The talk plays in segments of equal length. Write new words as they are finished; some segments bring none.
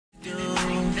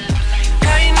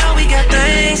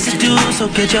things to do, so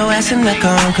get your ass in the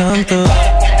car, come through.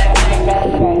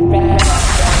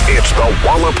 It's the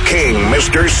Wallop King,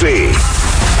 Mr. C.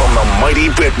 From the mighty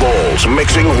Pitbulls,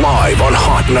 mixing live on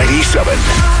Hot 97.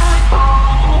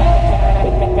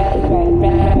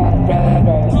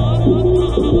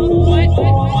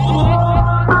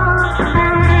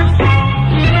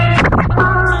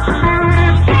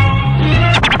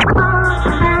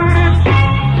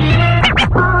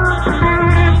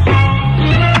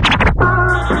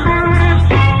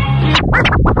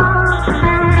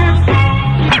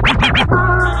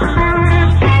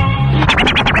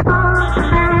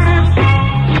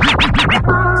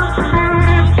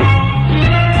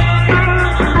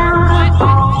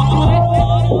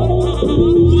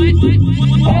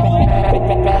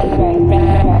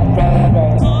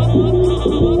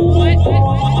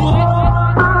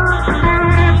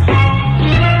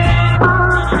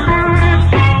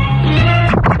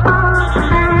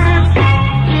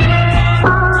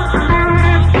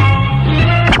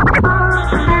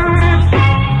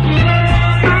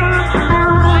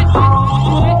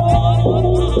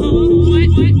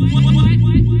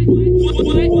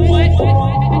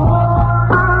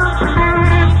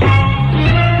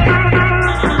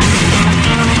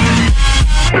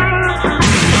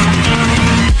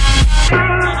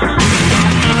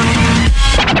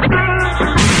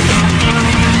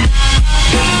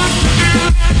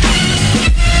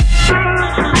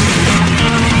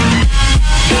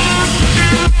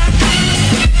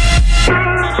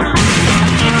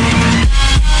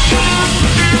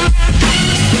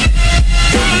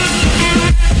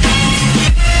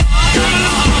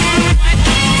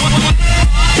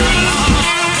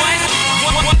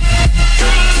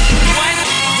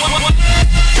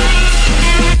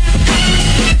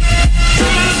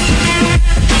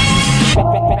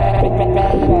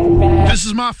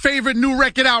 Favorite new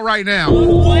record out right now.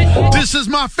 This is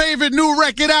my favorite new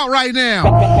record out right now.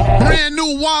 Brand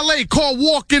new Wale called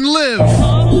Walk and Live.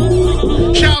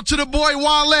 Shout out to the boy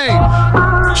Wale.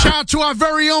 Shout out to our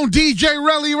very own DJ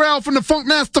RellyRell from the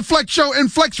Funkmaster Flex Show and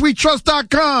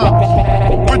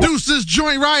FlexWeTrust.com. Produced this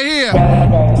joint right here.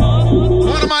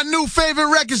 One of my new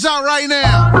favorite records out right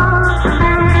now.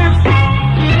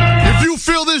 If you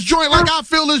feel this joint like I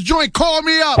feel this joint, call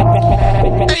me up.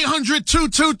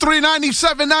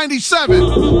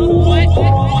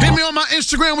 800-223-9797. Hit me on my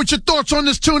Instagram with your thoughts on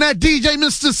this tune at DJ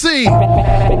Mr. C.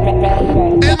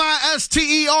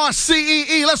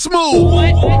 MISTERCEE. Let's move.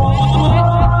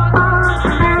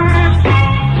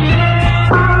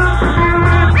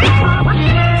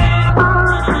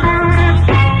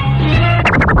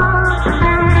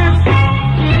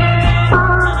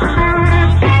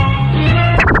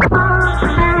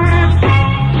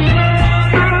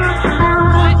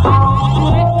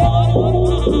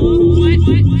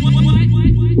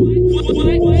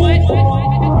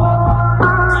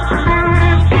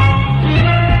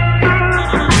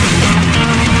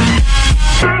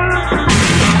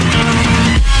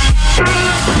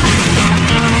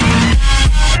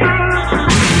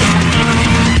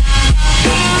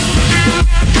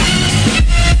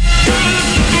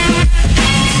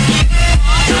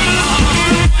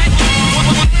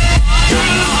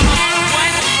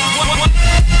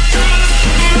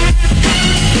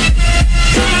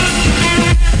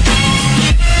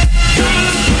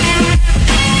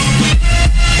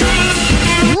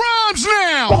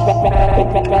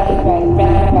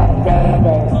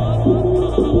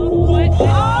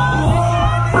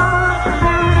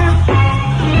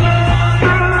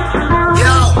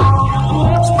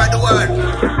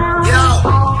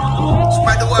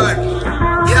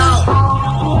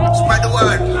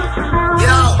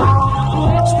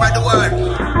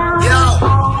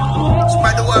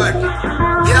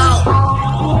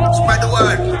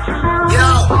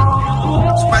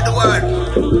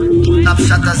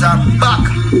 Shatters are back.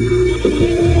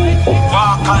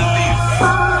 Walk and live.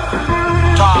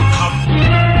 Talk up.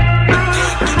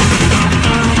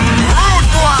 Rude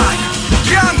boy.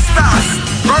 Youngsters.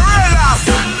 Gorillas.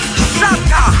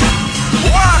 Shatter.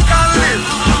 Walk and live.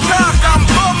 Talk and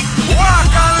boom.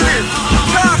 Walk and live.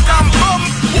 Talk and boom.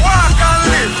 Walk and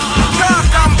live.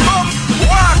 Talk and boom.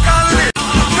 Walk and live.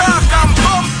 Talk and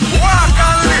boom. Walk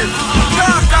and live.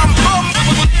 Talk and boom.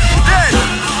 Hey,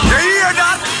 you hear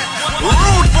that?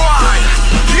 Rude boy,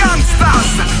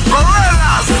 youngsters,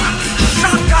 gorillas,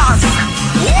 shatters,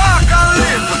 walk and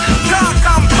live, talk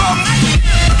and bump.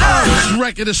 This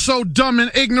record is so dumb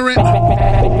and ignorant.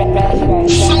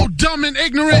 So dumb and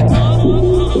ignorant.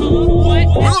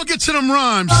 We're gonna get to them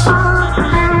rhymes.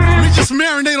 Let me just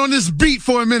marinate on this beat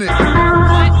for a minute.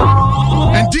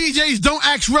 And DJs, don't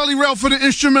ask RellyRell for the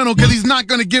instrumental because he's not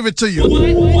going to give it to you.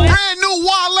 Brand new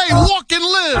Wale, Walk and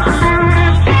Live.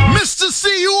 Mr. C,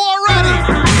 you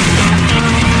already.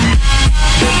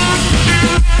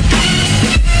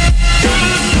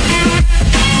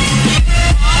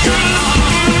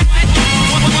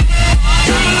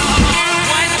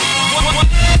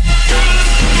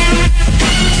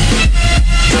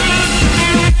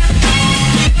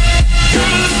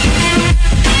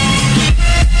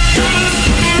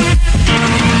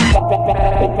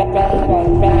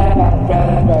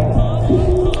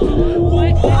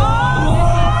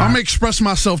 I'm gonna express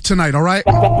myself tonight, all right?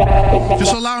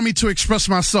 Just allow me to express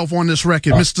myself on this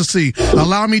record, Mr. C.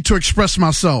 Allow me to express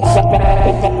myself.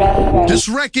 This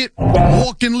record,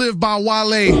 Walk and Live by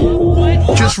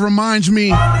Wale, just reminds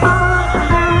me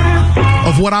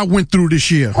of what I went through this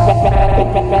year. You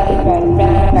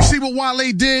see what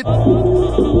Wale did?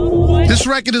 This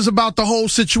record is about the whole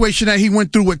situation that he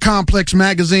went through with Complex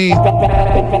Magazine.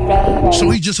 So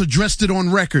he just addressed it on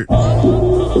record.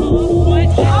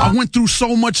 I went through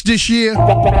so much this year.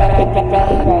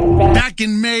 Back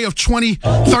in May of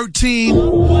 2013,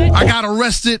 I got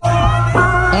arrested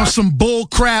on some bull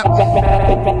crap.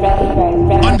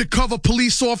 Undercover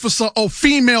police officer,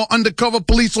 female undercover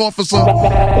police officer,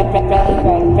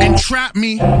 entrapped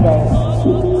me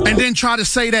and then tried to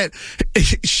say that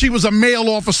she was a male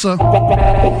officer.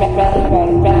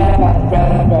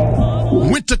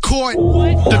 Went to court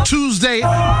the Tuesday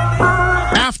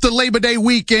after Labor Day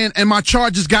weekend, and my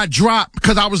charges got dropped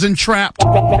because I was entrapped.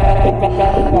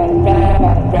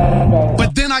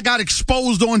 But then I got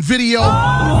exposed on video,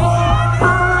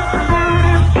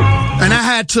 and I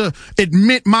had to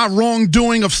admit my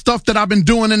wrongdoing of stuff that I've been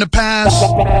doing in the past.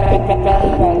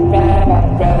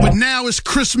 But now it's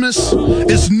Christmas,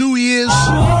 it's New Year's,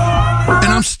 and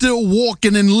I'm still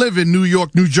walking and living. New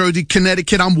York, New Jersey,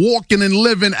 Connecticut. I'm walking and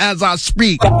living as I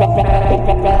speak.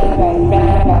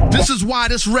 This is why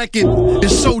this record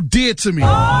is so dear to me.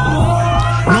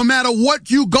 No matter what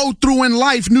you go through in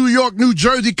life, New York, New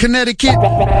Jersey, Connecticut,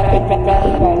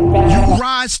 you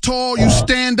rise tall, you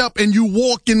stand up, and you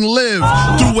walk and live.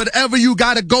 Through whatever you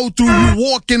gotta go through, you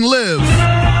walk and live.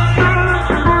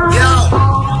 Yo,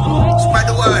 spread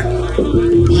the word.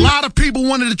 A lot of people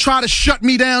wanted to try to shut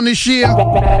me down this year,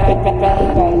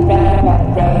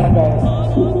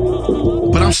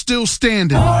 but I'm still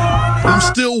standing. I'm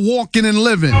still walking and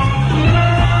living.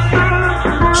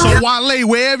 So Wale,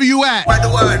 wherever you at, Spread the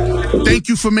word. thank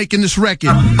you for making this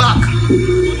record. Back.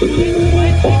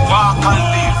 Walk and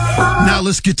live. Now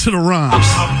let's get to the rhymes.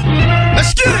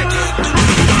 Let's get it!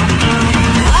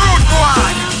 Rude boy,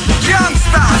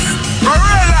 youngsters,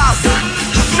 RellyRell,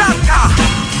 shatter,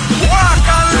 walk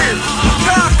and live,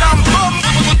 talk and bump.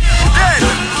 Then,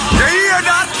 you hear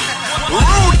that?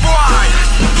 Rude boy,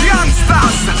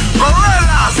 youngsters,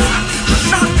 RellyRell,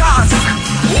 shatters,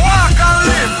 walk and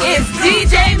live. It's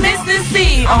DJ Mr.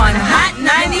 C on Hot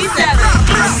 97.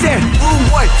 Said, rude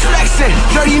boy, flexing,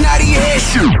 dirty naughty head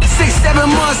shoot. 6-7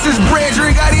 months since bread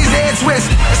drink got his head twist.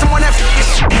 Someone that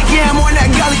shit, yeah, I'm on that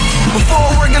gully. Before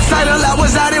working title, I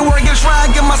was out there working, trying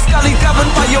to get my scully covered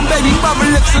by your baby bubble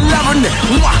lips and loving it.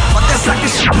 Mwah, but that's like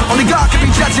this shit. Only God can be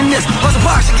judging this. Once a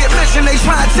box should get mentioned, they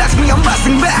try to touch me, I'm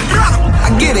busting back. I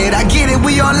get it,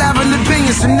 we all have an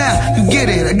opinion, so now you get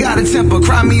it. I got a temper,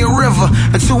 cry me a river,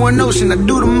 into an ocean. I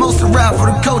do the most to ride for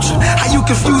the culture. How you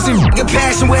confusing, get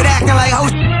passion with acting like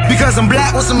host? Because I'm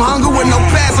black with some hunger, with no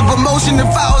passive emotion. If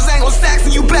I was angle stacks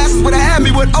and you passes would have had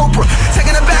me with Oprah.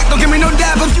 Taking it back, don't give me no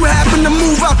dab if you happen to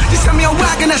move up. Just tell me I'm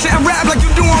whacking that shit and rap like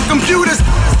you do on computers.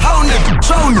 Hold it,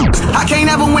 show news. I can't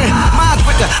ever win. Mine's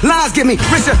quicker, lines get me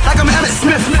richer like I'm Emmett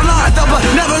Smith. Blind double,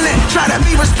 never lit. Try to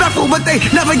be respectful, but they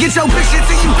never get your picture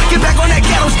till you get back on that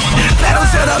ghetto. Pedal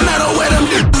to the metal where them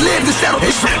live to settle.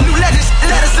 New legends,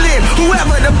 let us live.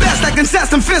 Whoever the best, that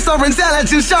contestant, fist or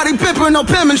intelligence. Shawty pimpin', no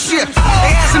penmanship.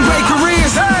 They had some great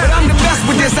careers, but I'm the best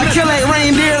with this. I kill a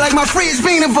reindeer like my fridge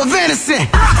beaning for venison.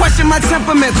 Question my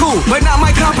temperament, cool, but not my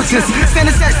competence.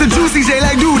 Standing next to Juicy J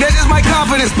like, dude, that's just my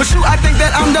confidence. But shoot, I think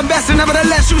that I'm the best, and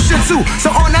nevertheless you should too. So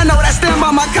on that note, I stand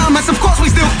by my comments. Of course we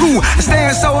still cool. I stay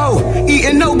in Soho,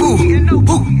 eating no boo.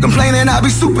 Complaining I be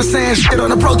super saying shit on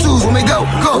the Pro Tools when we go.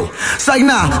 It's like,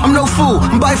 nah, I'm no fool.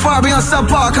 I'm by far beyond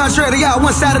subpar. Contrary to y'all,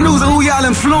 one side of news and who y'all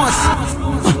influence.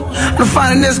 I'm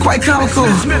finding this quite comical.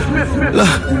 Look,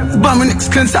 bumming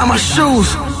niggas couldn't tie my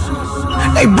shoes.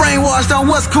 They brainwashed on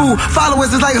what's cool.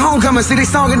 Followers is like homecoming. See they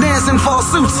song and dance in fall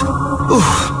suits. Ooh.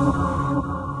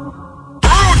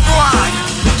 Rude boy,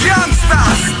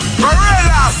 youngsters,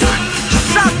 RellyRell,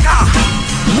 shatter,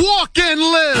 Walk and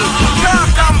live.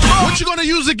 talk and bump. What you gonna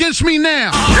use against me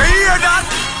now? You hear that?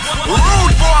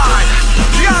 rude boy,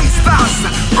 youngsters,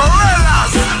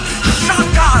 gorillas.